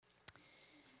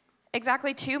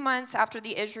Exactly 2 months after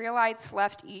the Israelites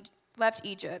left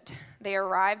Egypt, they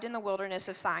arrived in the wilderness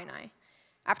of Sinai.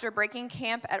 After breaking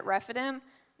camp at Rephidim,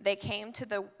 they came to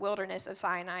the wilderness of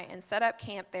Sinai and set up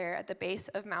camp there at the base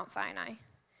of Mount Sinai.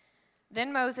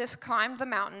 Then Moses climbed the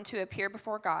mountain to appear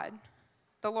before God.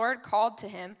 The Lord called to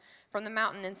him from the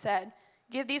mountain and said,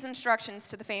 "Give these instructions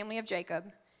to the family of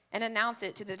Jacob and announce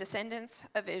it to the descendants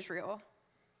of Israel.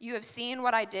 You have seen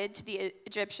what I did to the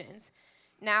Egyptians.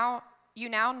 You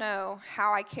now know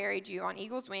how I carried you on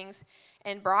eagle's wings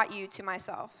and brought you to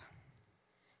myself.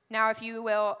 Now if you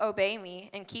will obey me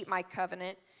and keep my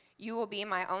covenant, you will be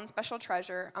my own special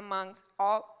treasure amongst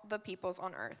all the peoples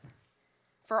on earth.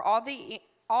 For all the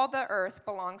earth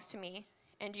belongs to me,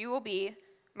 and you will be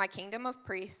my kingdom of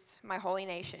priests, my holy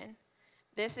nation.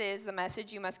 This is the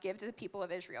message you must give to the people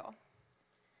of Israel."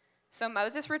 So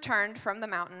Moses returned from the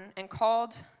mountain and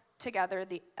called together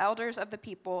the elders of the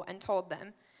people and told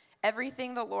them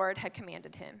everything the Lord had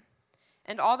commanded him.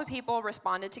 And all the people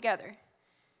responded together,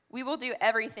 "We will do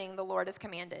everything the Lord has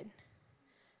commanded."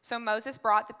 So Moses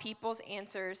brought the people's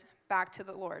answers back to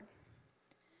the Lord.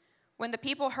 When the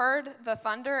people heard the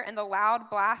thunder and the loud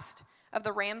blast of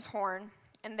the ram's horn,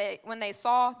 and when they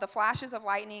saw the flashes of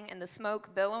lightning and the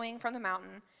smoke billowing from the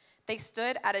mountain, they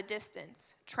stood at a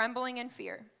distance, trembling in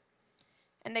fear.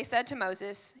 And they said to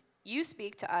Moses, "You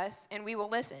speak to us, and we will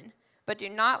listen, but do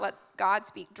not let God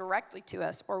speak directly to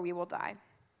us, or we will die."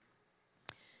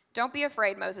 "Don't be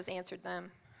afraid," Moses answered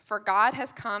them, "for God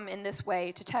has come in this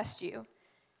way to test you,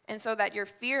 and so that your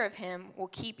fear of him will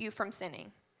keep you from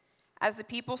sinning." As the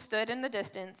people stood in the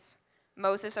distance,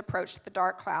 Moses approached the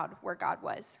dark cloud where God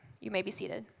was. You may be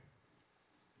seated.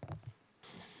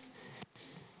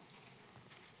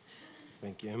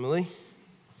 Thank you, Emily.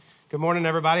 Good morning,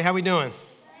 everybody. How we doing?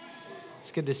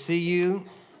 It's good to see you.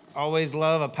 Always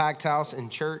love a packed house in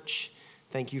church.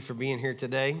 Thank you for being here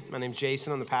today. My name's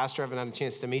Jason. I'm the pastor. I haven't had a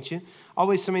chance to meet you.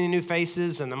 Always so many new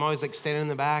faces, and I'm always like standing in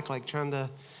the back, like trying to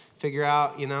figure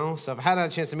out, So if I hadn't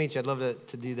had a chance to meet you, I'd love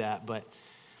to do that. But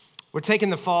we're taking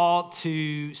the fall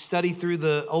to study through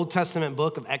the Old Testament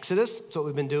book of Exodus. That's what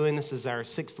we've been doing. This is our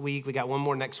 6th week. We got one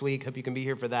more next week. Hope you can be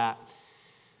here for that.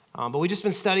 But we've just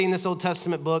been studying this Old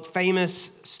Testament book,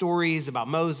 famous stories about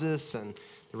Moses and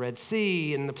the Red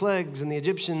Sea and the plagues and the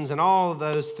Egyptians and all of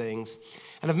those things.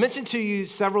 And I've mentioned to you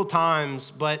several times,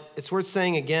 but it's worth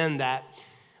saying again that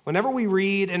whenever we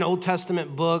read an Old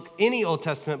Testament book, any Old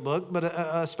Testament book, but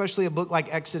especially a book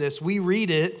like Exodus, we read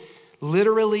it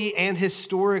literally and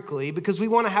historically because we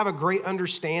want to have a great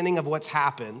understanding of what's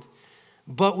happened.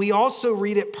 But we also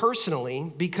read it personally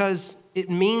because it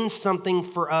means something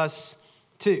for us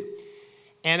too.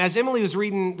 And as Emily was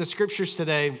reading the scriptures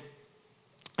today,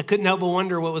 I couldn't help but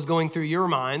wonder what was going through your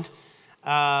mind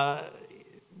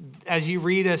as you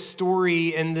read a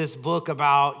story in this book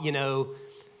about,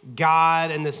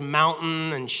 God and this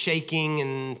mountain and shaking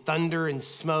and thunder and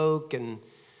smoke. And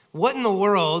what in the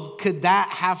world could that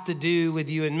have to do with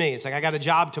you and me? It's like, I got a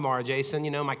job tomorrow, Jason.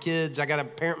 My kids, I got to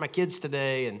parent my kids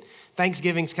today, and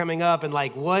Thanksgiving's coming up. And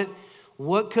like,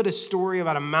 what could a story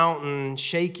about a mountain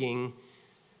shaking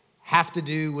have to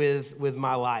do with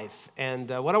my life? And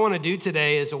what I want to do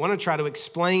today is I want to try to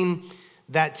explain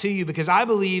that to you, because I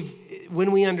believe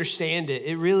when we understand it,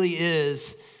 it really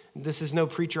is, this is no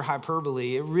preacher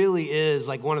hyperbole, it really is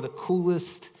like one of the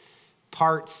coolest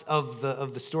parts of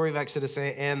the story of Exodus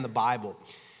and the Bible.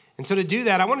 And so to do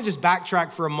that, I want to just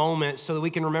backtrack for a moment so that we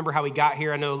can remember how we got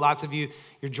here. I know lots of you,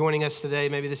 you're joining us today.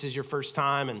 Maybe this is your first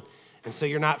time, and so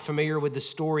you're not familiar with the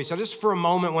story. So just for a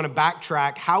moment, I want to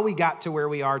backtrack how we got to where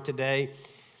we are today.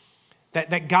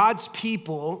 That God's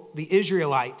people, the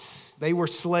Israelites, they were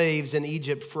slaves in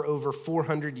Egypt for over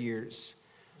 400 years.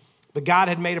 But God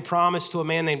had made a promise to a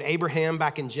man named Abraham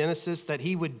back in Genesis that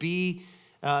he would be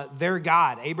their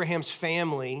God, Abraham's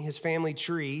family, his family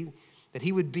tree, that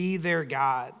he would be their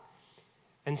God.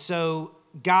 And so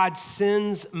God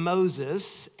sends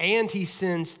Moses, and he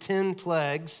sends 10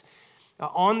 plagues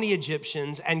on the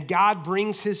Egyptians, and God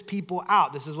brings his people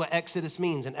out. This is what Exodus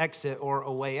means, an exit or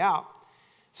a way out.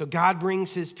 So God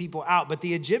brings his people out, but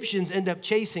the Egyptians end up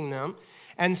chasing them.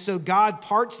 And so God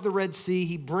parts the Red Sea,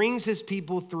 he brings his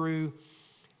people through,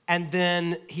 and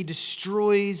then he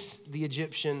destroys the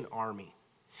Egyptian army.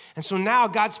 And so now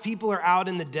God's people are out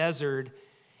in the desert,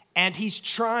 and he's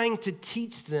trying to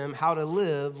teach them how to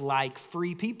live like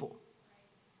free people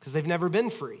because they've never been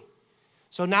free.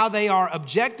 So now they are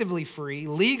objectively free,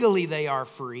 legally they are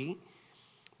free,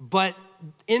 but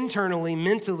internally,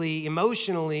 mentally,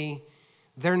 emotionally,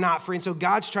 they're not free. And so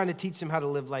God's trying to teach them how to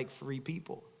live like free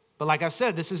people. But like I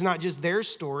said, this is not just their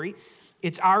story,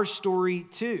 it's our story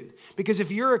too. Because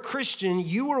if you're a Christian,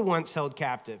 you were once held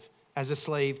captive as a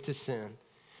slave to sin.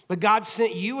 But God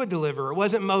sent you a deliverer. It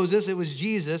wasn't Moses, it was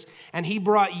Jesus. And he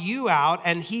brought you out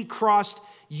and he crossed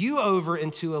you over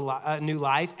into a new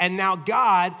life. And now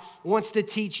God wants to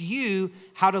teach you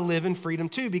how to live in freedom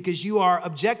too, because you are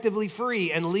objectively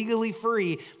free and legally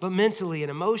free, but mentally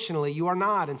and emotionally you are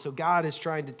not. And so God is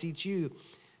trying to teach you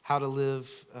how to live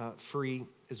free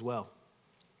as well.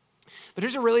 But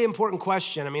here's a really important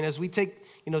question. I mean, as we take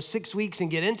 6 weeks and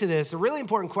get into this, a really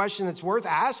important question that's worth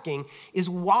asking is,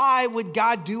 why would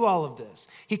God do all of this?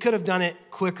 He could have done it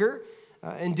quicker,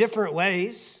 in different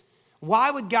ways.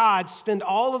 Why would God spend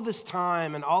all of this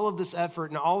time and all of this effort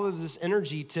and all of this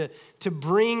energy to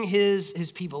bring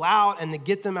his people out and to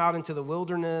get them out into the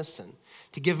wilderness and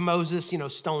to give Moses,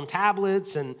 stone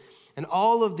tablets and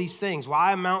all of these things?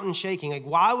 Why a mountain shaking? Like,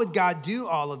 why would God do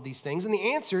all of these things? And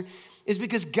the answer is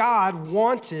because God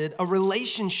wanted a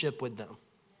relationship with them.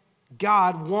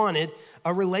 God wanted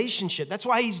a relationship. That's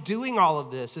why he's doing all of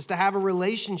this, is to have a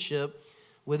relationship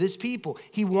with his people.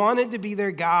 He wanted to be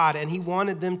their God, and he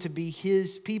wanted them to be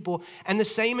his people. And the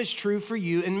same is true for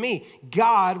you and me.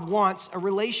 God wants a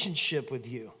relationship with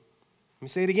you. Let me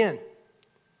say it again.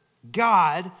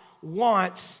 God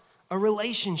wants a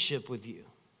relationship with you.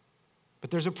 But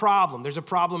there's a problem. There's a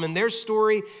problem in their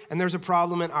story, and there's a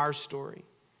problem in our story.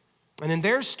 And in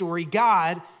their story,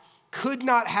 God could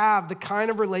not have the kind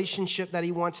of relationship that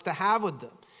he wants to have with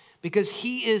them because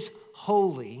he is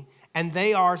holy and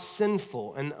they are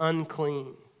sinful and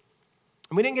unclean.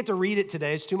 And we didn't get to read it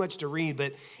today. It's too much to read.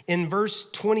 But in verse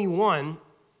 21,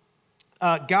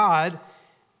 God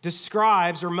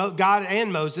describes, or God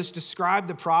and Moses describe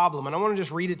the problem. And I want to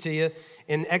just read it to you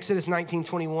in Exodus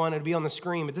 19:21. It'll be on the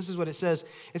screen, but this is what it says.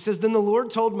 It says, "Then the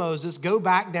Lord told Moses, go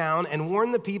back down and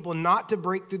warn the people not to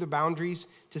break through the boundaries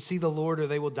to see the Lord, or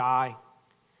they will die.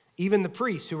 Even the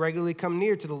priests who regularly come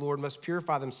near to the Lord must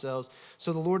purify themselves,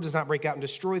 so the Lord does not break out and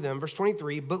destroy them." Verse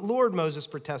 23, "But Lord," Moses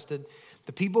protested,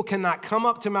 "the people cannot come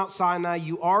up to Mount Sinai.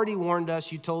 You already warned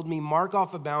us. You told me, mark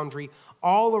off a boundary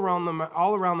all around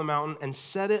the mountain and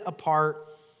set it apart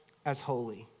as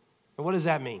holy." And what does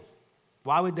that mean?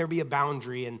 Why would there be a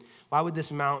boundary, and why would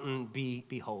this mountain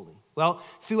be holy? Well,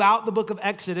 throughout the book of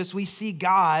Exodus, we see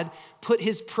God put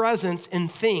his presence in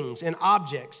things, in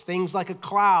objects, things like a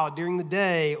cloud during the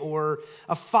day or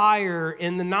a fire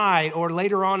in the night, or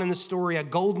later on in the story, a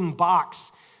golden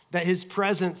box that his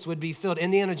presence would be filled.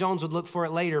 Indiana Jones would look for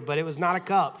it later, but it was not a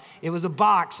cup. It was a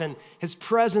box, and his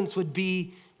presence would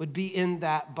be in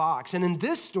that box. And in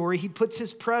this story, he puts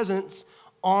his presence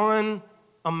on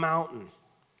a mountain.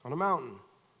 On a mountain.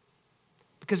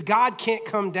 Because God can't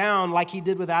come down like he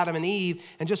did with Adam and Eve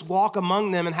and just walk among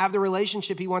them and have the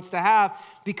relationship he wants to have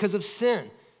because of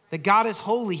sin. That God is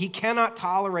holy. He cannot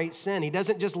tolerate sin. He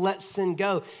doesn't just let sin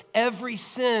go. Every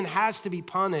sin has to be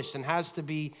punished and has to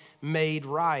be made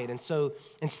right. And so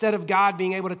instead of God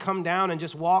being able to come down and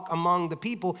just walk among the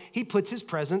people, he puts his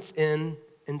presence in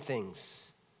things.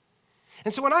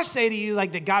 And so when I say to you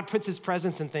like that God puts his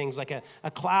presence in things like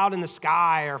a cloud in the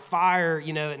sky or fire,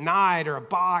 at night, or a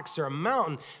box or a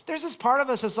mountain, there's this part of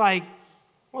us that's like,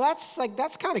 well,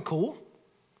 that's kind of cool.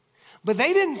 But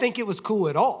they didn't think it was cool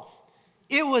at all.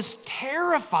 It was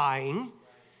terrifying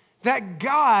that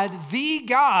God, the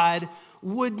God,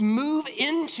 would move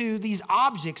into these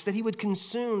objects, that he would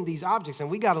consume these objects.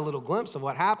 And we got a little glimpse of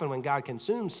what happened when God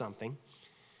consumes something.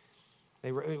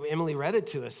 Emily read it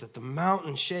to us, that the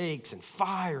mountain shakes and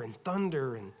fire and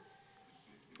thunder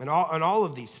and all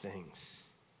of these things.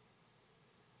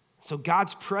 So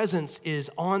God's presence is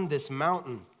on this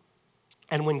mountain.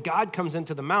 And when God comes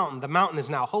into the mountain is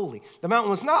now holy. The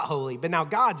mountain was not holy, but now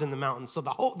God's in the mountain. So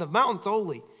the mountain's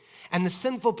holy. And the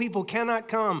sinful people cannot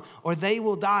come, or they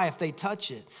will die if they touch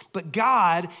it. But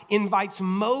God invites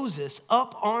Moses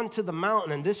up onto the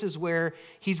mountain, and this is where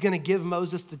he's going to give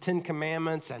Moses the 10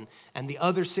 Commandments and the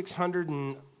other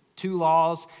 602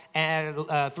 laws and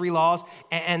 3 laws,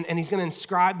 and he's going to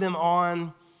inscribe them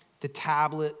on the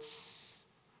tablets.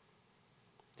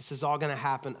 This is all going to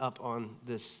happen up on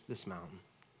this mountain.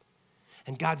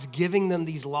 And God's giving them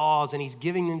these laws, and he's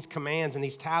giving them these commands and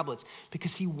these tablets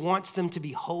because he wants them to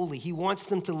be holy. He wants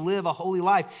them to live a holy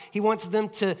life. He wants them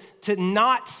to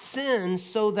not sin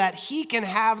so that he can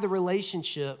have the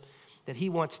relationship that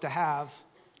he wants to have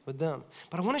with them.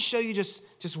 But I want to show you just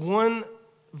one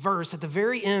verse at the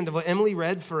very end of what Emily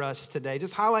read for us today.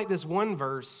 Just highlight this one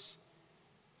verse.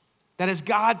 That as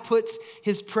God puts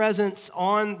his presence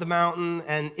on the mountain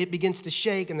and it begins to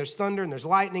shake and there's thunder and there's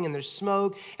lightning and there's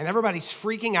smoke and everybody's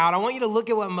freaking out, I want you to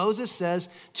look at what Moses says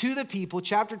to the people,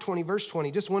 chapter 20, verse 20,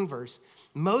 just one verse.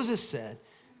 Moses said,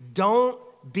 "Don't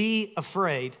be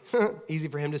afraid." Easy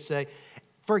for him to say.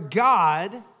 "For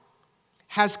God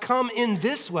has come in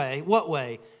this way. What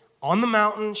way? On the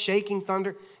mountain, shaking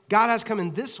thunder. God has come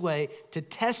in this way to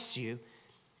test you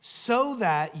so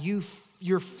that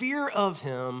your fear of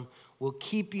him will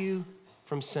keep you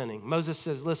from sinning. Moses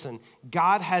says, listen,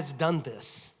 God has done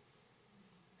this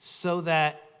so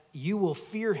that you will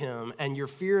fear him and your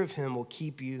fear of him will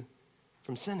keep you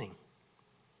from sinning.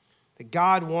 That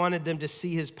God wanted them to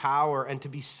see his power and to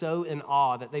be so in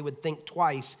awe that they would think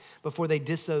twice before they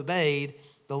disobeyed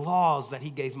the laws that he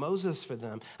gave Moses for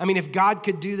them. I mean, if God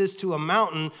could do this to a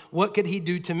mountain, what could he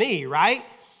do to me, right?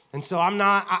 And so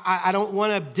I don't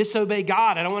want to disobey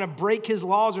God. I don't want to break his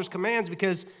laws or his commands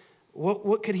because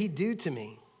what could he do to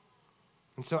me?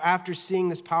 And so after seeing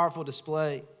this powerful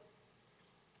display,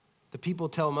 the people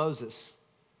tell Moses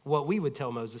what we would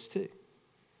tell Moses too.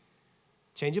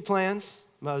 Change of plans,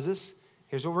 Moses.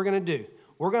 Here's what we're going to do.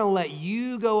 We're going to let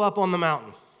you go up on the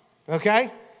mountain,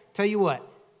 okay? Tell you what,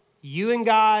 you and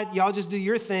God, y'all just do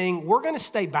your thing. We're going to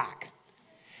stay back.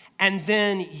 And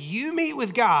then you meet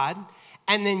with God,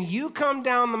 and then you come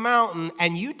down the mountain,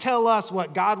 and you tell us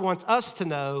what God wants us to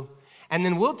know, and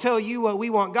then we'll tell you what we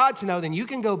want God to know. Then you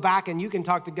can go back and you can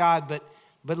talk to God,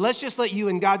 but let's just let you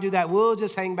and God do that. We'll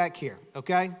just hang back here,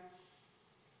 okay?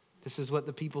 This is what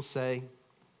the people say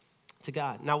to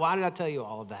God. Now, why did I tell you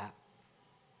all of that?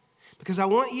 Because I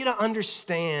want you to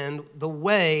understand the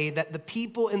way that the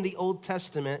people in the Old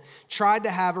Testament tried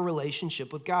to have a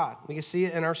relationship with God. We can see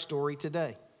it in our story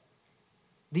today.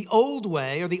 The old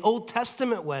way, or the Old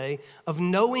Testament way of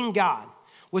knowing God,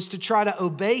 was to try to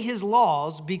obey his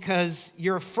laws because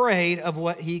you're afraid of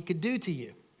what he could do to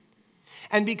you.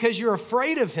 And because you're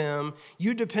afraid of him,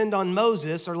 you depend on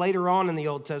Moses, or later on in the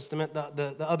Old Testament,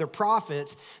 the other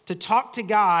prophets, to talk to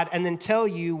God and then tell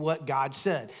you what God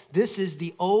said. This is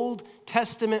the Old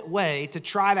Testament way to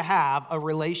try to have a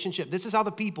relationship. This is how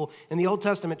the people in the Old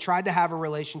Testament tried to have a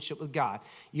relationship with God.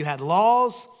 You had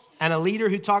laws and a leader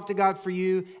who talked to God for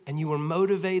you, and you were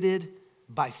motivated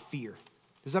by fear.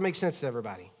 Does that make sense to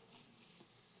everybody?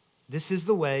 This is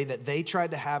the way that they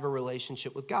tried to have a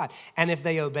relationship with God. And if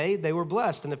they obeyed, they were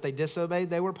blessed. And if they disobeyed,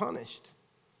 they were punished.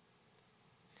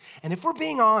 And if we're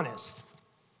being honest,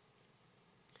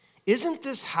 isn't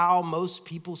this how most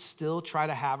people still try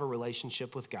to have a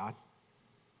relationship with God?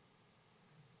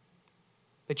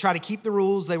 They try to keep the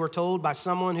rules they were told by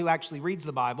someone who actually reads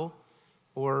the Bible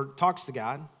or talks to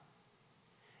God.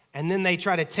 And then they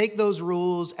try to take those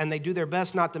rules and they do their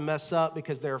best not to mess up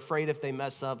because they're afraid if they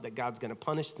mess up that God's going to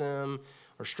punish them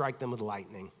or strike them with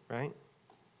lightning, right?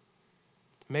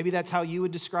 Maybe that's how you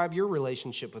would describe your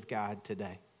relationship with God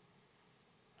today.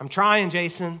 I'm trying,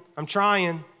 Jason. I'm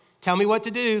trying. Tell me what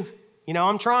to do. You know,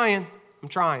 I'm trying. And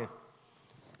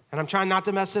I'm trying not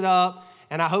to mess it up.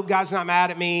 And I hope God's not mad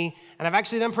at me. And I've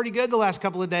actually done pretty good the last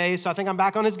couple of days, so I think I'm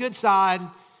back on his good side.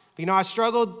 But, you know, I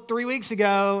struggled 3 weeks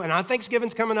ago, and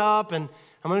Thanksgiving's coming up, and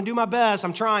I'm going to do my best.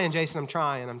 I'm trying, Jason. I'm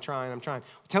trying.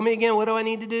 Tell me again, what do I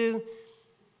need to do?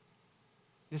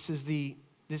 This is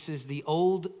the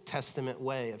Old Testament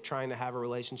way of trying to have a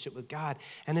relationship with God,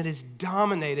 and it is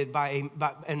dominated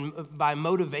by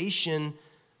motivation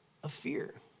of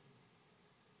fear.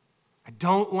 I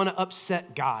don't want to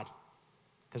upset God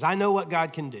because I know what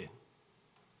God can do.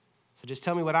 So just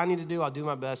tell me what I need to do. I'll do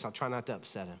my best. I'll try not to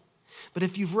upset him. But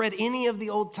if you've read any of the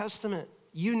Old Testament,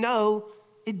 you know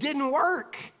it didn't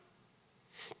work.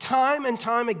 Time and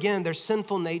time again, their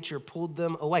sinful nature pulled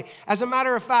them away. As a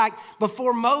matter of fact,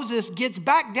 before Moses gets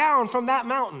back down from that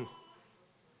mountain,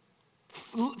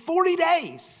 40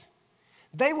 days,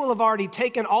 they will have already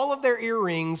taken all of their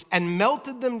earrings and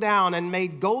melted them down and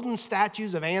made golden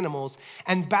statues of animals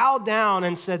and bowed down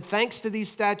and said, thanks to these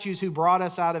statues who brought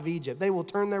us out of Egypt. They will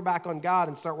turn their back on God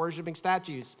and start worshiping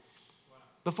statues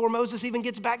before Moses even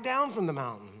gets back down from the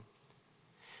mountain.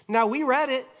 Now, we read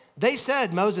it. They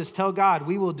said, Moses, tell God,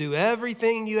 we will do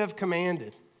everything you have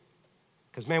commanded.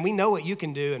 Because, man, we know what you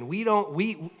can do, and we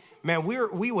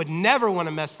would never want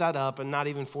to mess that up, and not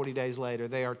even 40 days later,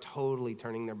 they are totally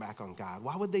turning their back on God.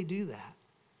 Why would they do that?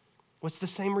 Well, it's the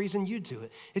same reason you do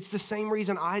it. It's the same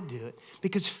reason I do it.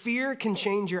 Because fear can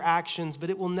change your actions,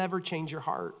 but it will never change your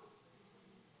heart.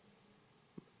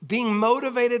 Being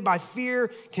motivated by fear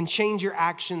can change your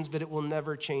actions, but it will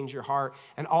never change your heart.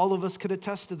 And all of us could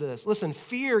attest to this. Listen,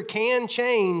 fear can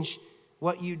change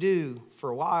what you do for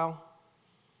a while.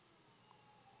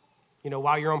 You know,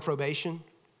 while you're on probation,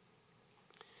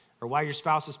 or while your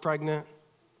spouse is pregnant,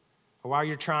 or while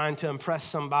you're trying to impress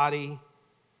somebody,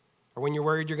 or when you're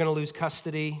worried you're going to lose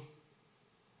custody,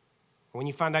 or when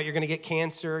you find out you're going to get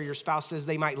cancer, your spouse says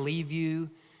they might leave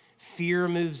you. Fear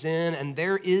moves in, and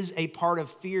there is a part of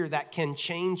fear that can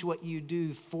change what you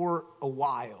do for a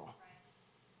while.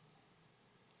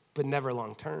 but never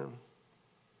long term.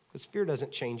 Because fear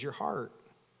doesn't change your heart.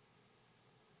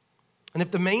 And if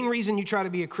the main reason you try to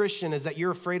be a Christian is that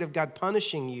you're afraid of God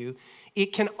punishing you,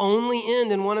 it can only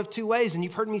end in one of two ways. And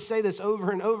you've heard me say this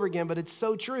over and over again, but it's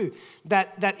so true.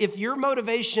 That if your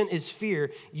motivation is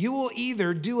fear, you will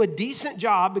either do a decent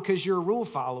job because you're a rule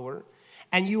follower,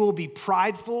 and you will be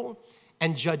prideful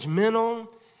and judgmental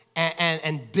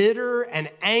and bitter and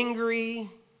angry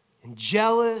and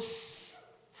jealous,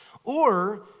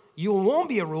 or you won't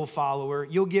be a rule follower.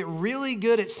 You'll get really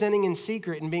good at sinning in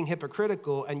secret and being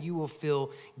hypocritical, and you will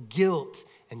feel guilt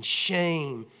and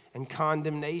shame and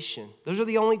condemnation. Those are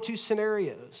the only two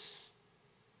scenarios.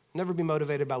 Never be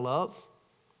motivated by love,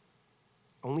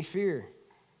 only fear.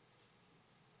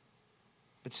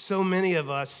 But so many of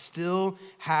us still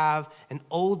have an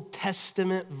Old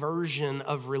Testament version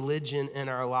of religion in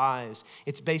our lives.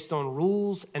 It's based on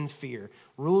rules and fear.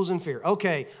 Rules and fear.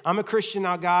 Okay, I'm a Christian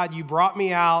now, God. You brought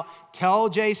me out. Tell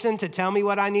Jason to tell me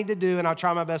what I need to do, and I'll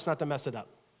try my best not to mess it up.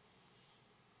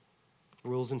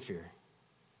 Rules and fear.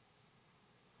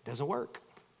 It doesn't work.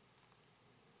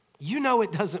 You know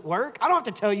it doesn't work. I don't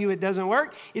have to tell you it doesn't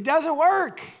work. It doesn't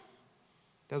work.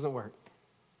 It doesn't work.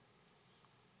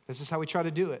 This is how we try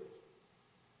to do it.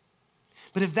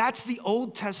 But if that's the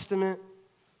Old Testament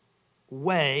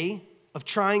way of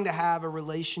trying to have a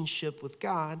relationship with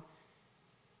God,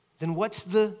 then what's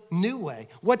the new way?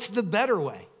 What's the better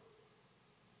way?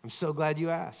 I'm so glad you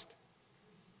asked.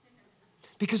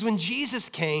 Because when Jesus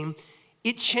came,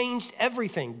 it changed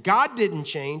everything. God didn't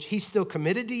change. He's still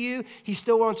committed to you. He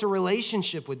still wants a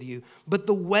relationship with you. But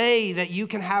the way that you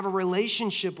can have a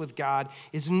relationship with God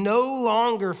is no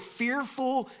longer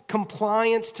fearful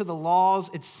compliance to the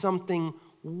laws. It's something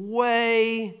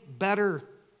way better.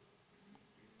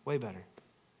 Way better.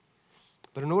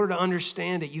 But in order to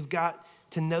understand it, you've got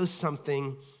to know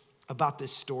something about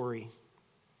this story.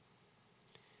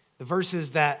 The verses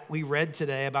that we read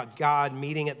today about God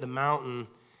meeting at the mountain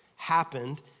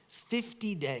happened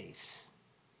 50 days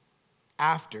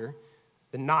after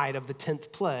the night of the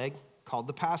 10th plague called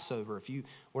the Passover. If you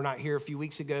were not here a few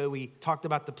weeks ago, we talked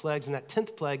about the plagues, and that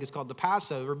 10th plague is called the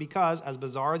Passover because, as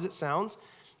bizarre as it sounds,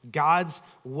 God's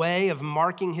way of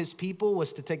marking his people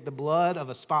was to take the blood of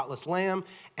a spotless lamb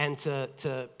and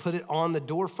to put it on the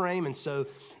door frame. And so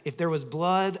if there was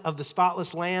blood of the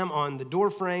spotless lamb on the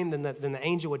door frame, then the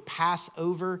angel would pass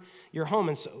over your home.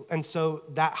 And so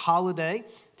that holiday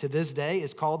to this day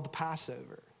is called the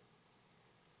Passover.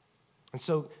 And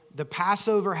so the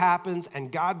Passover happens,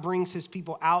 and God brings his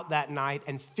people out that night,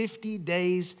 and 50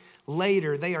 days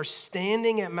later, they are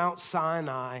standing at Mount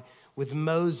Sinai with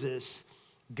Moses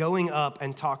going up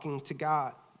and talking to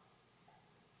God.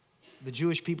 The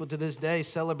Jewish people to this day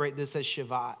celebrate this as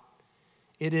Shabbat.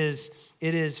 It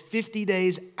is 50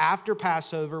 days after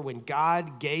Passover when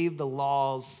God gave the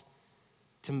laws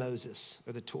to Moses,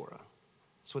 or the Torah.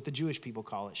 That's what the Jewish people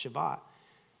call it, Shabbat.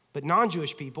 But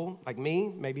non-Jewish people, like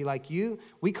me, maybe like you,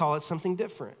 we call it something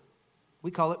different. We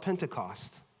call it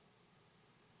Pentecost.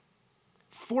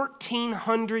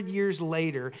 1,400 years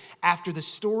later, after the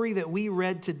story that we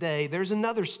read today, there's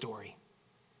another story.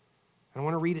 I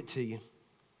want to read it to you.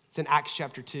 It's in Acts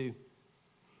chapter 2.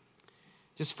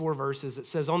 Just 4 verses. It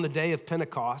says, on the day of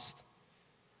Pentecost,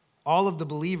 all of the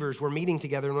believers were meeting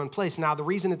together in one place. Now, the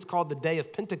reason it's called the day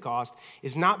of Pentecost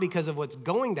is not because of what's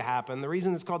going to happen. The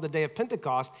reason it's called the day of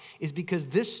Pentecost is because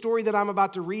this story that I'm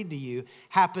about to read to you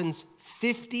happens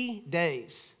 50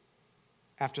 days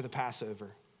after the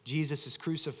Passover. Jesus is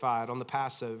crucified on the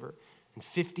Passover, and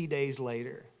 50 days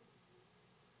later,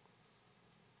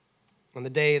 on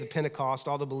the day of the Pentecost,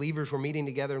 all the believers were meeting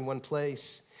together in one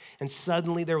place. And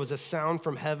suddenly there was a sound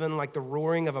from heaven like the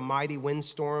roaring of a mighty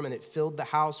windstorm, and it filled the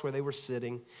house where they were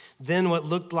sitting. Then what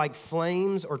looked like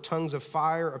flames or tongues of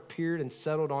fire appeared and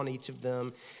settled on each of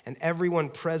them. And everyone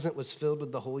present was filled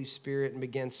with the Holy Spirit and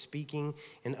began speaking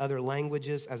in other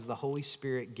languages as the Holy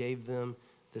Spirit gave them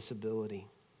this ability.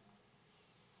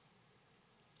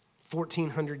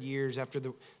 1,400 years after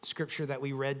the scripture that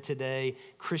we read today,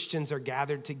 Christians are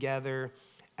gathered together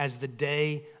as the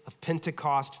day of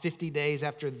Pentecost, 50 days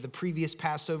after the previous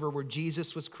Passover where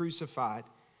Jesus was crucified.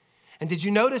 And did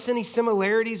you notice any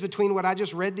similarities between what I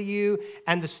just read to you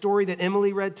and the story that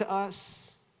Emily read to us?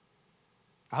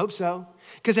 I hope so.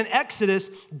 Because in Exodus,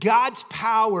 God's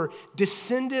power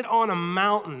descended on a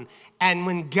mountain. And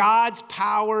when God's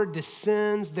power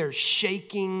descends, there's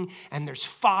shaking and there's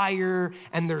fire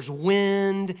and there's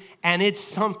wind, and it's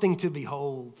something to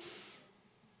behold.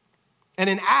 And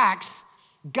in Acts,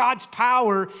 God's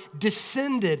power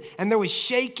descended, and there was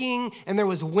shaking, and there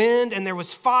was wind, and there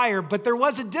was fire, but there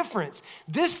was a difference.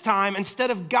 This time,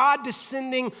 instead of God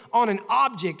descending on an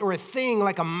object or a thing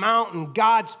like a mountain,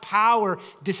 God's power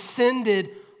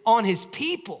descended on his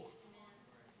people.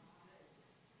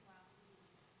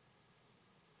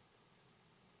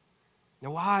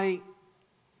 Now, why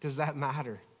does that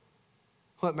matter?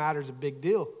 Well, it matters a big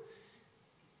deal.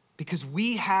 Because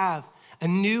we have a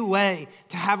new way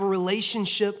to have a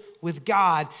relationship with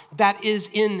God that is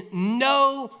in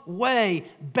no way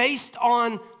based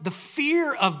on the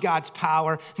fear of God's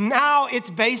power. Now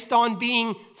it's based on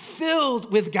being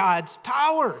filled with God's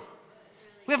power.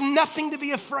 We have nothing to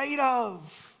be afraid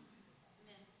of.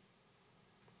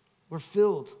 We're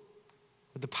filled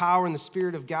with the power and the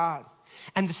Spirit of God.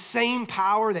 And the same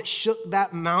power that shook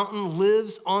that mountain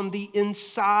lives on the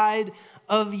inside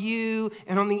of you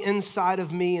and on the inside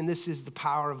of me. And this is the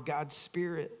power of God's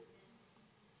Spirit.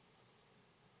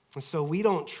 And so we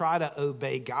don't try to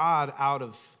obey God out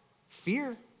of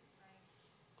fear.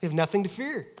 We have nothing to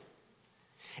fear.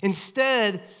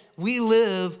 Instead, we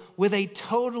live with a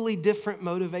totally different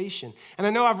motivation. And I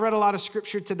know I've read a lot of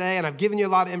scripture today and I've given you a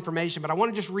lot of information, but I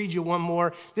want to just read you one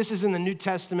more. This is in the New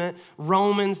Testament,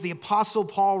 Romans, the Apostle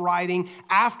Paul writing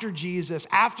after Jesus,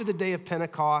 after the day of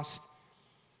Pentecost.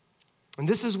 And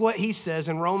this is what he says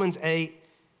in Romans 8,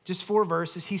 just 4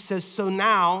 verses. He says, so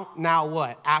now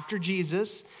what? After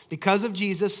Jesus, because of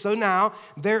Jesus, so now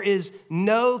there is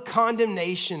no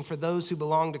condemnation for those who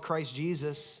belong to Christ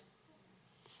Jesus.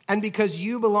 And because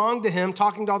you belong to him,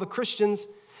 talking to all the Christians,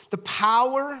 the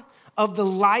power of the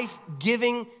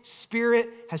life-giving Spirit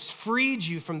has freed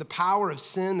you from the power of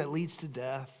sin that leads to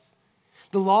death.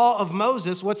 The law of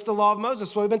Moses, what's the law of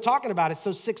Moses? Well, we've been talking about it. It's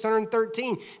those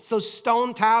 613. It's those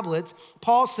stone tablets.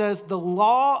 Paul says the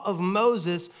law of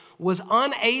Moses was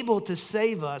unable to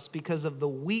save us because of the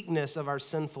weakness of our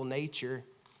sinful nature.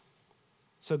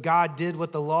 So God did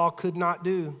what the law could not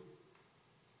do.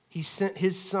 He sent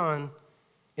his son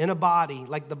in a body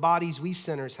like the bodies we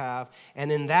sinners have.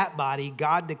 And in that body,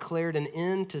 God declared an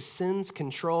end to sin's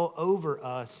control over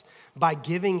us by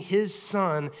giving his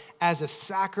son as a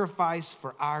sacrifice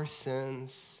for our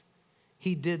sins.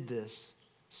 He did this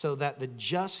so that the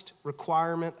just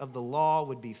requirement of the law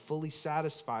would be fully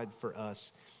satisfied for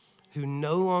us, who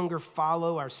no longer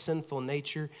follow our sinful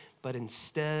nature, but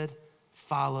instead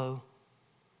follow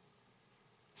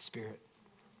the Spirit.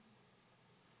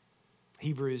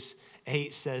 Hebrews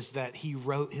 8 says that he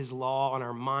wrote his law on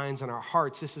our minds and our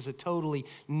hearts. This is a totally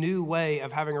new way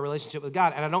of having a relationship with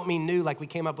God. And I don't mean new like we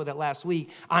came up with it last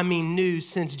week. I mean new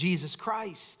since Jesus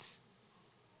Christ.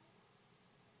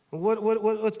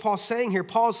 What's Paul saying here?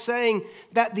 Paul's saying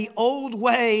that the old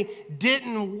way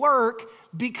didn't work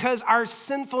because our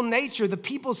sinful nature, the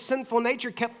people's sinful nature,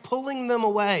 kept pulling them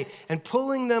away and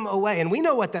pulling them away. And we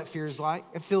know what that feels like.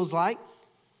 It feels like.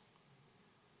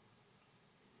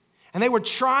 And they were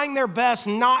trying their best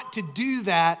not to do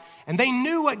that. And they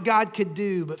knew what God could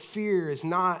do, but fear is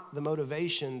not the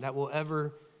motivation that will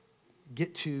ever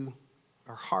get to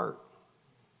our heart.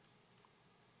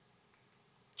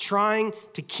 Trying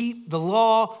to keep the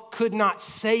law could not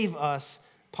save us,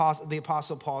 the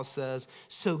Apostle Paul says.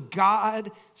 So God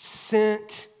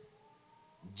sent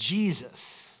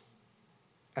Jesus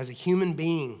as a human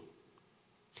being.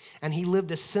 And he lived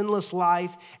a sinless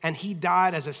life, and he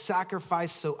died as a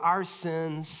sacrifice so our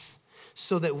sins,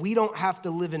 so that we don't have to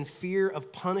live in fear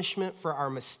of punishment for our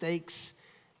mistakes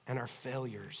and our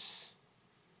failures.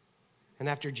 And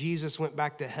after Jesus went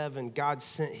back to heaven, God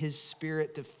sent his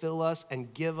Spirit to fill us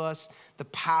and give us the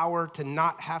power to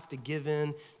not have to give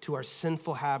in to our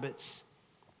sinful habits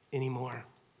anymore.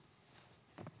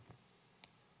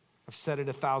 I've said it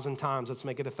 1,000 times. Let's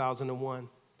make it 1,001.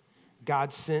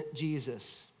 God sent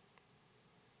Jesus.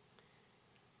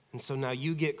 And so now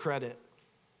you get credit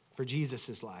for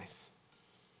Jesus' life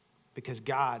because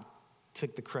God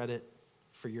took the credit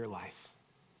for your life.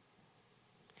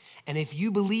 And if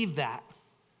you believe that,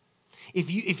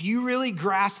 if you really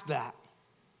grasp that,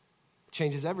 it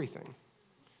changes everything.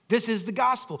 This is the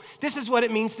gospel. This is what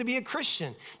it means to be a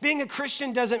Christian. Being a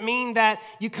Christian doesn't mean that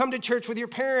you come to church with your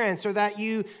parents or that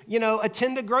you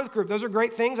attend a growth group. Those are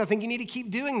great things. I think you need to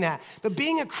keep doing that. But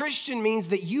being a Christian means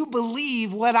that you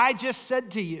believe what I just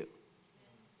said to you.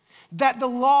 That the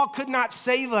law could not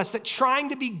save us, that trying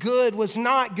to be good was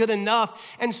not good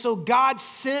enough. And so God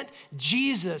sent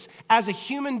Jesus as a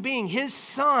human being, his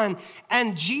son,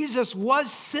 and Jesus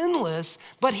was sinless,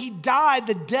 but he died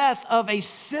the death of a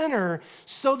sinner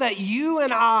so that you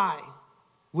and I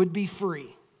would be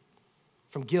free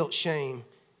from guilt, shame,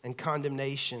 and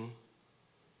condemnation.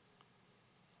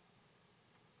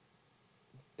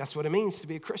 That's what it means to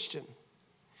be a Christian.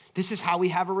 This is how we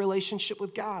have a relationship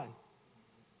with God.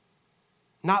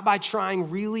 Not by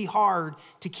trying really hard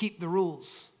to keep the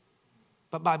rules,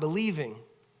 but by believing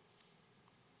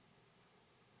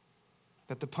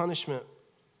that the punishment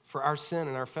for our sin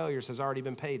and our failures has already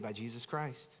been paid by Jesus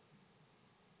Christ.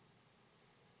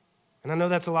 And I know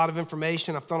that's a lot of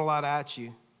information. I've thrown a lot at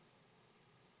you.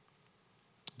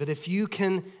 But if you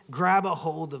can grab a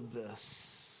hold of this,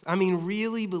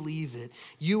 really believe it,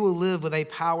 you will live with a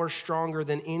power stronger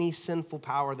than any sinful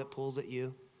power that pulls at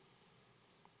you.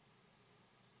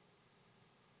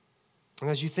 And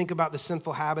as you think about the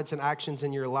sinful habits and actions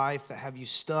in your life that have you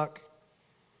stuck,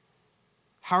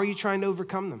 how are you trying to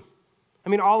overcome them?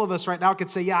 All of us right now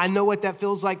could say, yeah, I know what that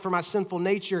feels like for my sinful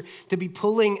nature to be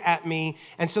pulling at me.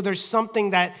 And so there's something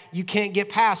that you can't get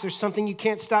past. There's something you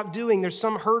can't stop doing. There's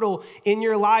some hurdle in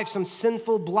your life, some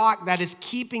sinful block that is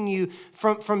keeping you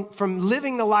from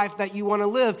living the life that you want to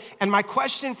live. And my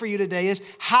question for you today is,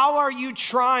 how are you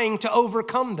trying to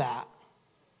overcome that?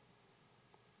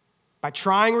 By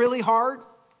trying really hard?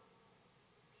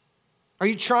 Are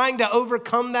you trying to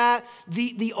overcome that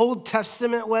the Old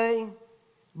Testament way?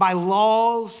 By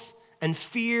laws and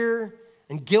fear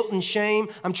and guilt and shame?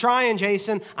 I'm trying,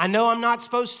 Jason. I know I'm not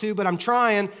supposed to, but I'm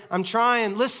trying.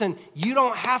 Listen, you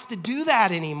don't have to do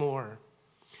that anymore.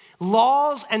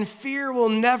 Laws and fear will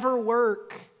never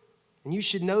work. And you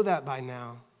should know that by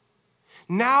now.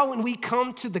 Now when we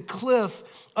come to the cliff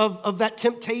of that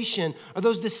temptation or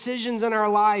those decisions in our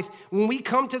life, when we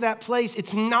come to that place,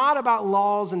 it's not about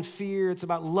laws and fear. It's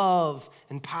about love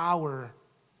and power.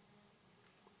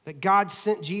 That God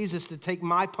sent Jesus to take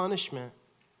my punishment.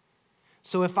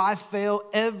 So if I fail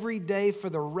every day for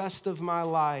the rest of my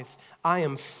life, I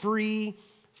am free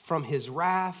from his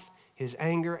wrath, his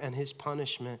anger, and his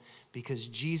punishment because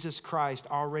Jesus Christ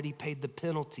already paid the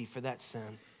penalty for that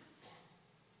sin.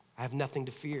 I have nothing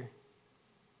to fear.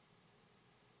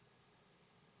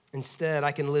 Instead,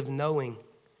 I can live knowing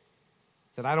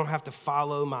that I don't have to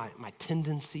follow my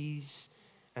tendencies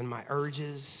and my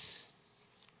urges,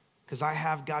 because I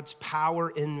have God's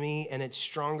power in me, and it's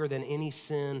stronger than any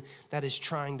sin that is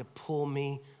trying to pull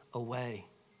me away.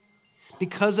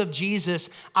 Because of Jesus,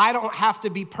 I don't have to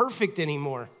be perfect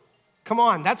anymore. Come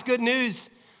on, that's good news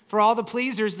for all the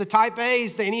pleasers, the type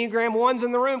A's, the Enneagram 1s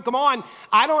in the room. Come on,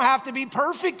 I don't have to be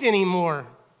perfect anymore.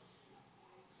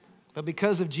 But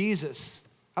because of Jesus,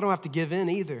 I don't have to give in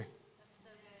either.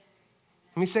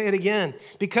 Let me say it again.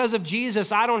 Because of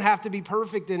Jesus, I don't have to be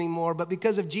perfect anymore, but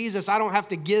because of Jesus, I don't have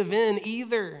to give in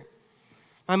either.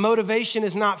 My motivation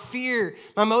is not fear.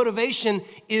 My motivation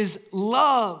is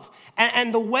love.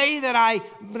 And the way that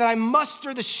I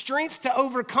muster the strength to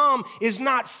overcome is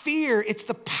not fear. It's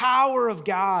the power of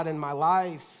God in my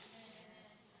life.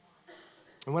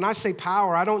 And when I say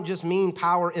power, I don't just mean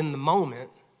power in the moment.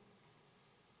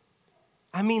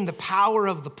 I mean the power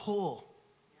of the pull.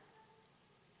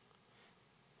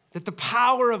 That the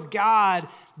power of God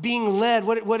being led,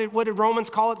 what did Romans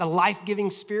call it? The life-giving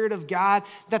Spirit of God.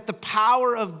 That the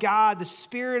power of God, the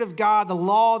Spirit of God, the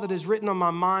law that is written on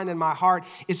my mind and my heart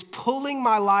is pulling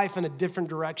my life in a different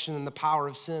direction than the power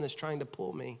of sin is trying to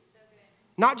pull me.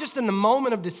 Not just in the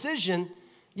moment of decision.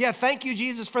 Yeah, thank you,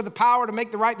 Jesus, for the power to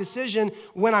make the right decision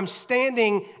when I'm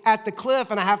standing at the cliff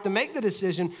and I have to make the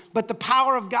decision. But the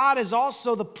power of God is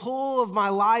also the pull of my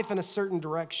life in a certain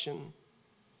direction.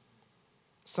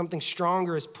 Something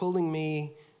stronger is pulling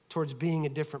me towards being a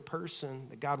different person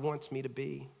that God wants me to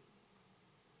be.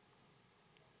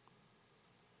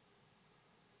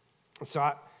 And so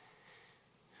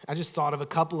I just thought of a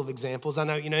couple of examples. I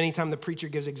know, anytime the preacher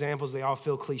gives examples, they all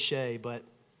feel cliche, but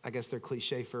I guess they're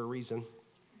cliche for a reason.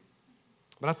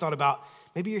 But I thought about,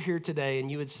 maybe you're here today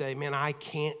and you would say, man, I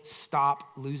can't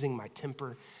stop losing my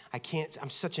temper. I'm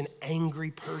such an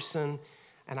angry person.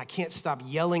 And I can't stop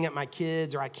yelling at my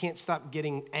kids, or I can't stop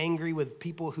getting angry with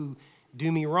people who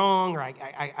do me wrong, or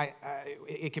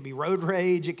it could be road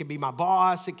rage, it could be my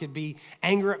boss, it could be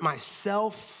anger at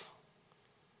myself.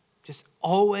 Just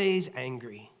always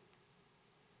angry.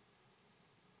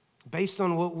 Based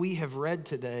on what we have read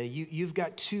today, you've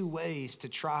got two ways to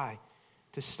try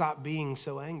to stop being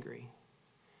so angry.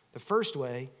 The first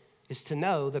way is to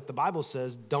know that the Bible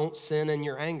says, don't sin in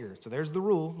your anger. So there's the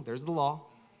rule, there's the law.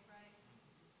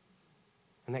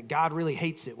 And that God really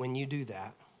hates it when you do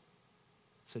that.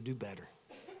 So do better.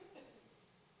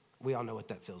 We all know what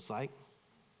that feels like.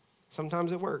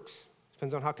 Sometimes it works.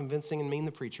 Depends on how convincing and mean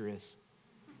the preacher is.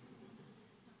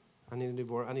 I need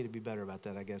to be better about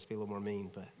that, I guess, be a little more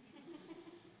mean, but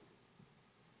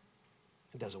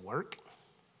it doesn't work.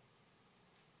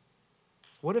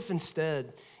 What if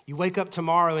instead you wake up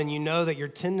tomorrow and you know that your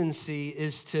tendency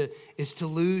is to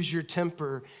lose your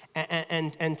temper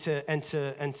and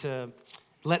to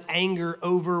let anger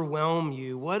overwhelm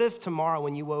you? What if tomorrow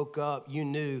when you woke up you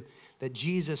knew that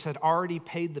Jesus had already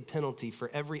paid the penalty for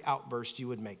every outburst you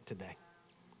would make today?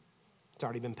 It's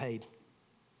already been paid.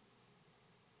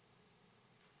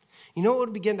 You know what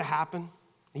would begin to happen?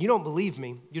 And you don't believe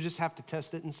me, you just have to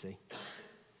test it and see.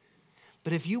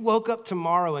 But if you woke up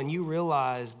tomorrow and you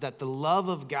realized that the love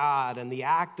of God and the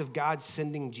act of God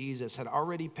sending Jesus had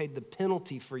already paid the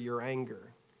penalty for your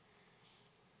anger,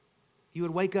 you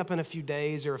would wake up in a few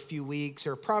days or a few weeks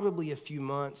or probably a few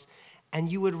months,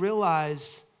 and you would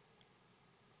realize,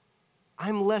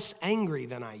 I'm less angry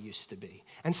than I used to be.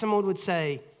 And someone would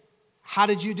say, how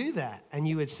did you do that? And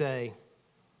you would say,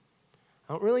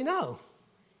 I don't really know.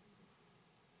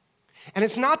 And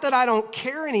it's not that I don't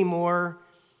care anymore.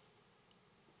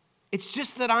 It's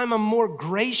just that I'm a more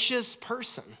gracious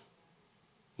person.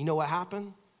 You know what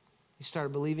happened? You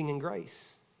started believing in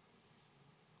grace.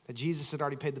 That Jesus had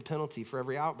already paid the penalty for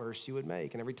every outburst you would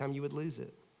make and every time you would lose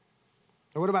it.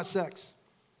 Or what about sex?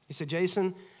 You said,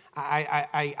 Jason,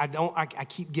 I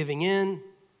keep giving in.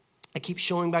 I keep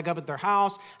showing back up at their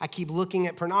house. I keep looking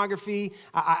at pornography.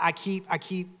 I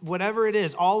keep whatever it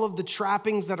is, all of the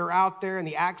trappings that are out there and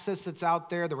the access that's out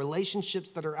there, the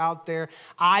relationships that are out there.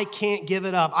 I can't give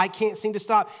it up. I can't seem to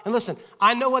stop. And listen,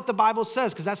 I know what the Bible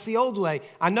says because that's the old way.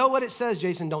 I know what it says,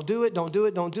 Jason. Don't do it, don't do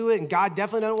it, don't do it. And God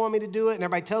definitely doesn't want me to do it. And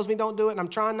everybody tells me don't do it. And I'm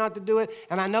trying not to do it.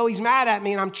 And I know he's mad at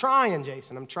me and I'm trying,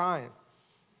 Jason. I'm trying.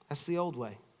 That's the old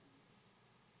way.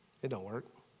 It don't work.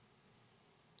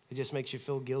 It just makes you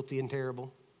feel guilty and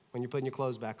terrible when you're putting your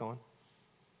clothes back on.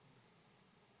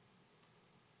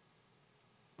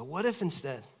 But what if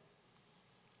instead,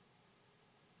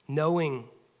 knowing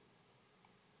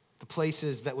the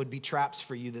places that would be traps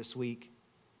for you this week,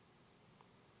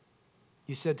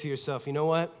 you said to yourself, you know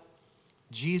what?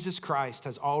 Jesus Christ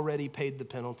has already paid the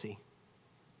penalty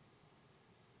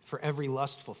for every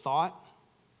lustful thought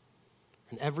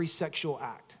and every sexual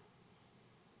act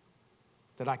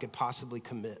that I could possibly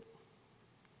commit.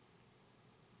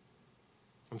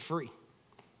 I'm free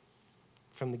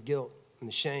from the guilt and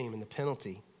the shame and the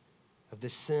penalty of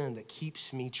this sin that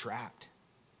keeps me trapped.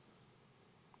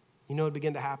 You know what would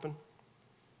begin to happen?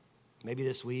 Maybe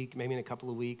this week, maybe in a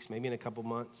couple of weeks, maybe in a couple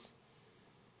months.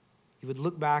 You would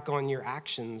look back on your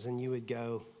actions and you would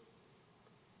go,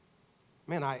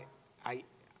 man,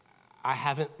 I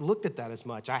haven't looked at that as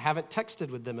much. I haven't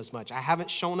texted with them as much. I haven't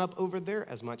shown up over there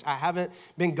as much. I haven't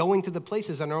been going to the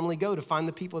places I normally go to find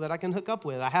the people that I can hook up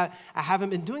with. I haven't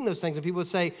been doing those things. And people would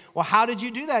say, well, how did you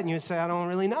do that? And you would say, I don't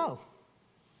really know.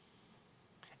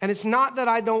 And it's not that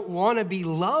I don't want to be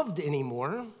loved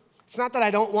anymore. It's not that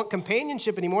I don't want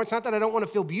companionship anymore. It's not that I don't want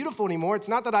to feel beautiful anymore. It's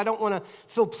not that I don't want to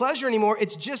feel pleasure anymore.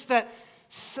 It's just that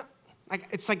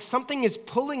it's like something is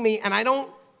pulling me, and I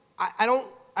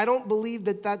don't believe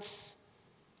that that's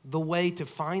the way to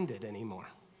find it anymore.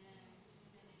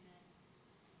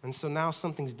 And so now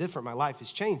something's different. My life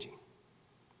is changing.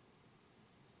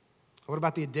 What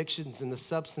about the addictions and the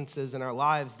substances in our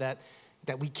lives that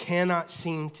we cannot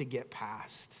seem to get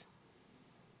past?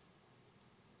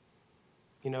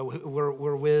 You know,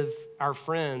 we're with our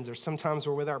friends, or sometimes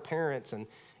we're with our parents, and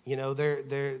you know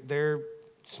they're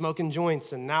smoking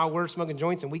joints, and now we're smoking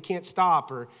joints and we can't stop,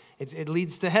 or it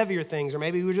leads to heavier things, or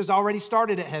maybe we just already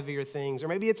started at heavier things, or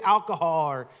maybe it's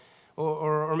alcohol,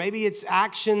 or maybe it's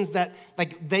actions that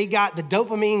like the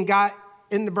dopamine got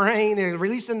in the brain and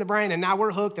released in the brain, and now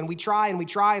we're hooked, and we try and we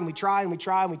try and we try and we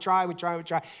try and we try and we try and we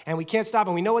try, and we can't stop,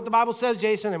 and we know what the Bible says,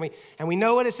 Jason, and we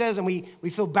know what it says, and we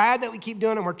feel bad that we keep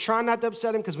doing it, and we're trying not to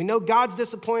upset him because we know God's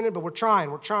disappointed, but we're trying.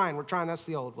 That's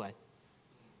the old way.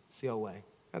 It's the old way.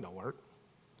 That don't work.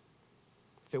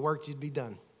 If it worked, you'd be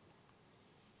done.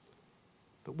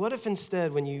 But what if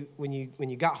instead, when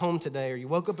you got home today, or you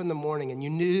woke up in the morning and you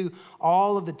knew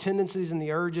all of the tendencies and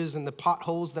the urges and the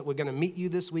potholes that were going to meet you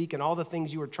this week and all the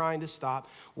things you were trying to stop,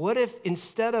 what if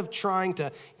instead of trying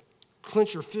to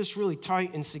clench your fist really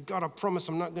tight and say, God, I promise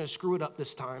I'm not going to screw it up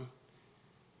this time,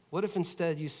 what if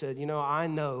instead you said, you know, I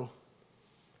know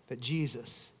that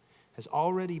Jesus has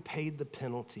already paid the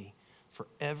penalty for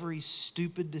every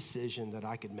stupid decision that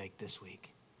I could make this week.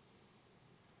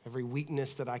 Every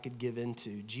weakness that I could give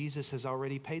into, Jesus has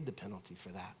already paid the penalty for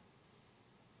that.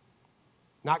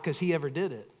 Not because he ever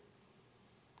did it,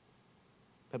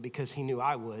 but because he knew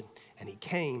I would, and he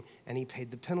came and he paid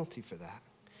the penalty for that.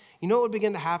 You know what would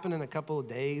begin to happen in a couple of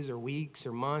days or weeks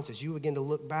or months? As you begin to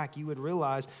look back, you would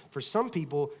realize for some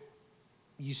people,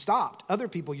 you stopped. Other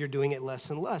people, you're doing it less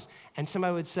and less. And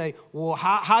somebody would say, well,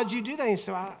 how'd you do that? And you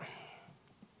say,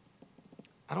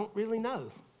 I don't really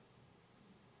know.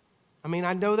 I mean,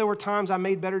 I know there were times I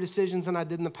made better decisions than I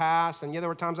did in the past, and yeah, there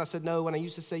were times I said no when I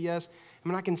used to say yes. I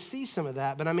mean, I can see some of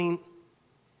that, but I mean,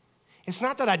 it's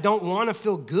not that I don't want to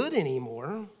feel good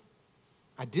anymore.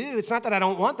 I do. It's not that I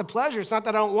don't want the pleasure. It's not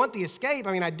that I don't want the escape.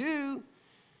 I mean, I do.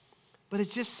 But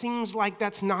it just seems like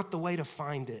that's not the way to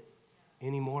find it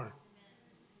anymore.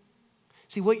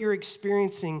 See, what you're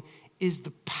experiencing is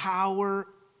the power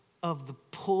of the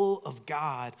pull of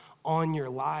God on your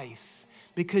life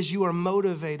because you are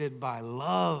motivated by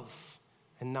love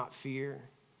and not fear.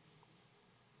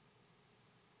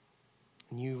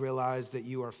 And you realize that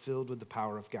you are filled with the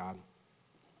power of God.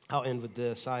 I'll end with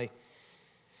this. I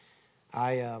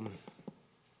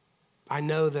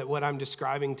know that what I'm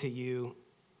describing to you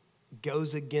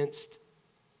goes against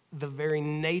the very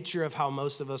nature of how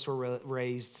most of us were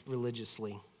raised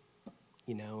religiously,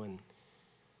 and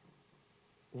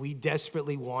we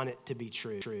desperately want it to be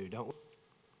true, don't we?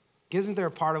 Isn't there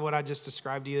a part of what I just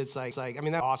described to you that's like, I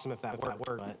mean, that's awesome if that worked,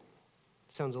 but it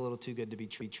sounds a little too good to be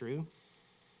true.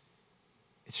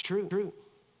 It's true.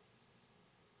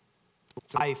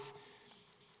 It's life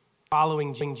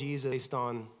following Jesus based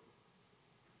on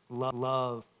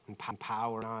love and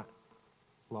power, not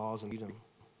laws and freedom.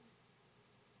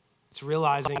 It's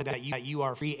realizing that you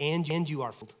are free and you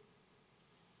are filled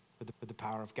with the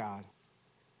power of God.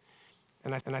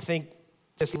 And I think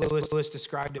Lewis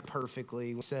described it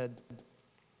perfectly. He said,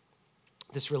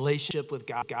 this relationship with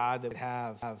God that we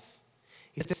have,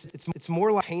 it's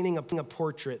more like painting a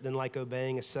portrait than like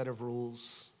obeying a set of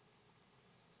rules.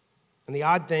 And the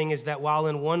odd thing is that while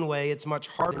in one way it's much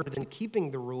harder than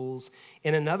keeping the rules,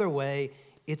 in another way,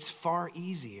 it's far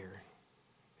easier.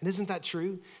 And isn't that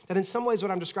true? That in some ways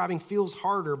what I'm describing feels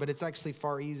harder, but it's actually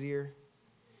far easier.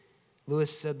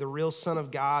 Lewis said, the real Son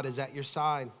of God is at your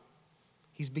side.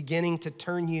 He's beginning to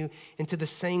turn you into the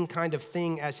same kind of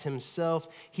thing as himself.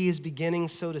 He is beginning,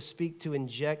 so to speak, to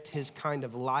inject his kind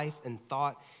of life and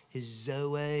thought, his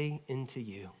Zoe, into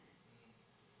you.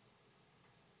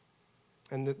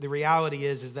 And the reality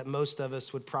is that most of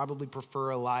us would probably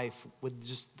prefer a life with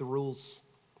just the rules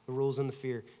and the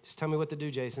fear. Just tell me what to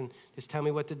do, Jason. Just tell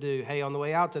me what to do. Hey, on the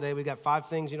way out today, we got 5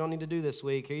 things you don't need to do this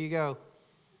week. Here you go.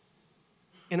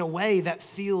 In a way, that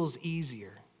feels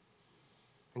easier.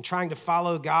 And trying to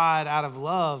follow God out of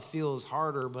love feels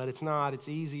harder, but it's not. It's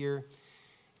easier.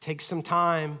 It takes some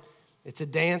time. It's a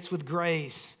dance with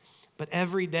grace. But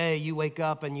every day you wake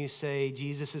up and you say,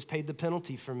 Jesus has paid the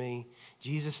penalty for me.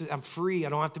 I'm free. I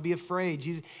don't have to be afraid.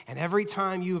 Jesus. And every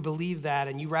time you believe that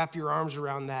and you wrap your arms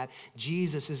around that,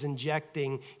 Jesus is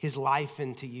injecting his life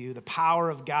into you. The power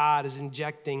of God is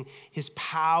injecting his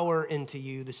power into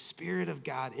you, the Spirit of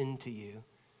God into you.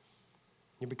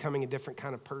 You're becoming a different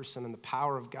kind of person, and the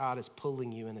power of God is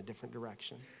pulling you in a different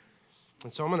direction.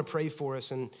 And so I'm going to pray for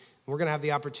us, and we're going to have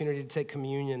the opportunity to take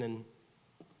communion. And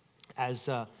as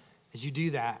you do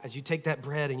that, as you take that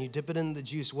bread and you dip it in the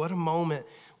juice, what a moment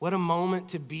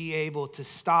to be able to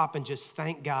stop and just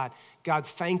thank God. God,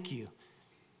 thank you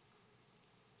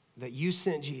that you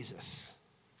sent Jesus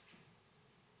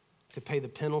to pay the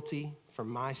penalty for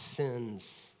my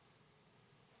sins.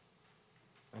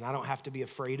 And I don't have to be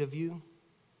afraid of you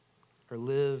or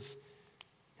live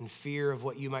in fear of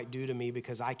what you might do to me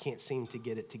because I can't seem to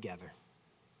get it together.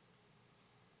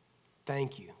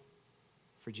 Thank you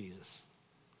for Jesus.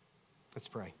 Let's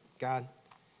pray. God,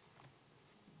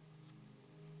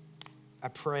 I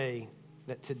pray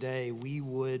that today we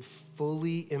would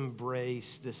fully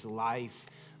embrace this life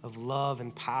of love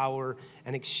and power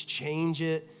and exchange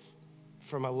it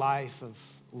from a life of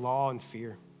law and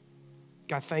fear.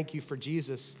 God, thank you for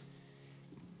Jesus.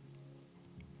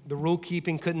 The rule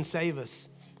keeping couldn't save us,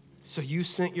 so you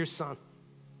sent your Son.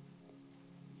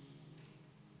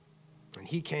 And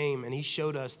he came and he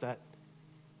showed us that.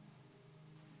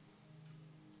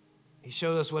 He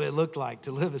showed us what it looked like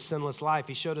to live a sinless life.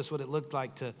 He showed us what it looked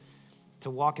like to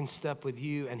walk in step with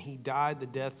you, and he died the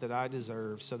death that I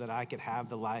deserved so that I could have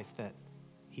the life that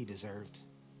he deserved.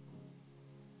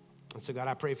 And so, God,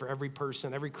 I pray for every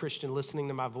person, every Christian listening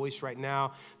to my voice right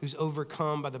now who's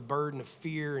overcome by the burden of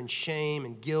fear and shame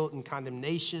and guilt and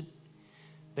condemnation.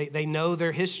 They know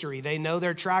their history. They know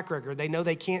their track record. They know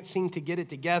they can't seem to get it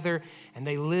together, and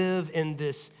they live in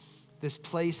this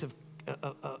place of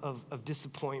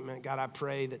disappointment. God, I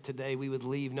pray that today we would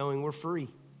leave knowing we're free.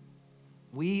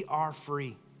 We are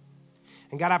free.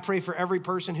 And God, I pray for every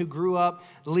person who grew up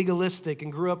legalistic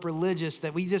and grew up religious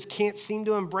that we just can't seem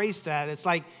to embrace that. It's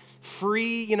like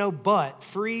free, but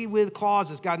free with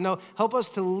clauses. God, no, help us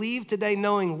to leave today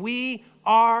knowing we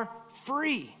are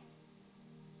free.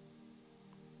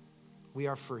 We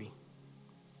are free.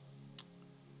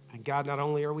 And God, not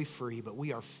only are we free, but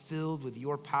we are filled with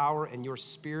your power and your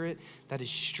spirit that is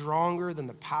stronger than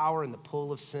the power and the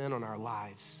pull of sin on our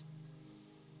lives.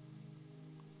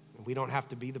 And we don't have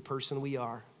to be the person we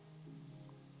are.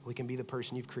 We can be the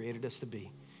person you've created us to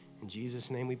be. In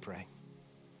Jesus' name we pray.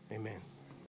 Amen.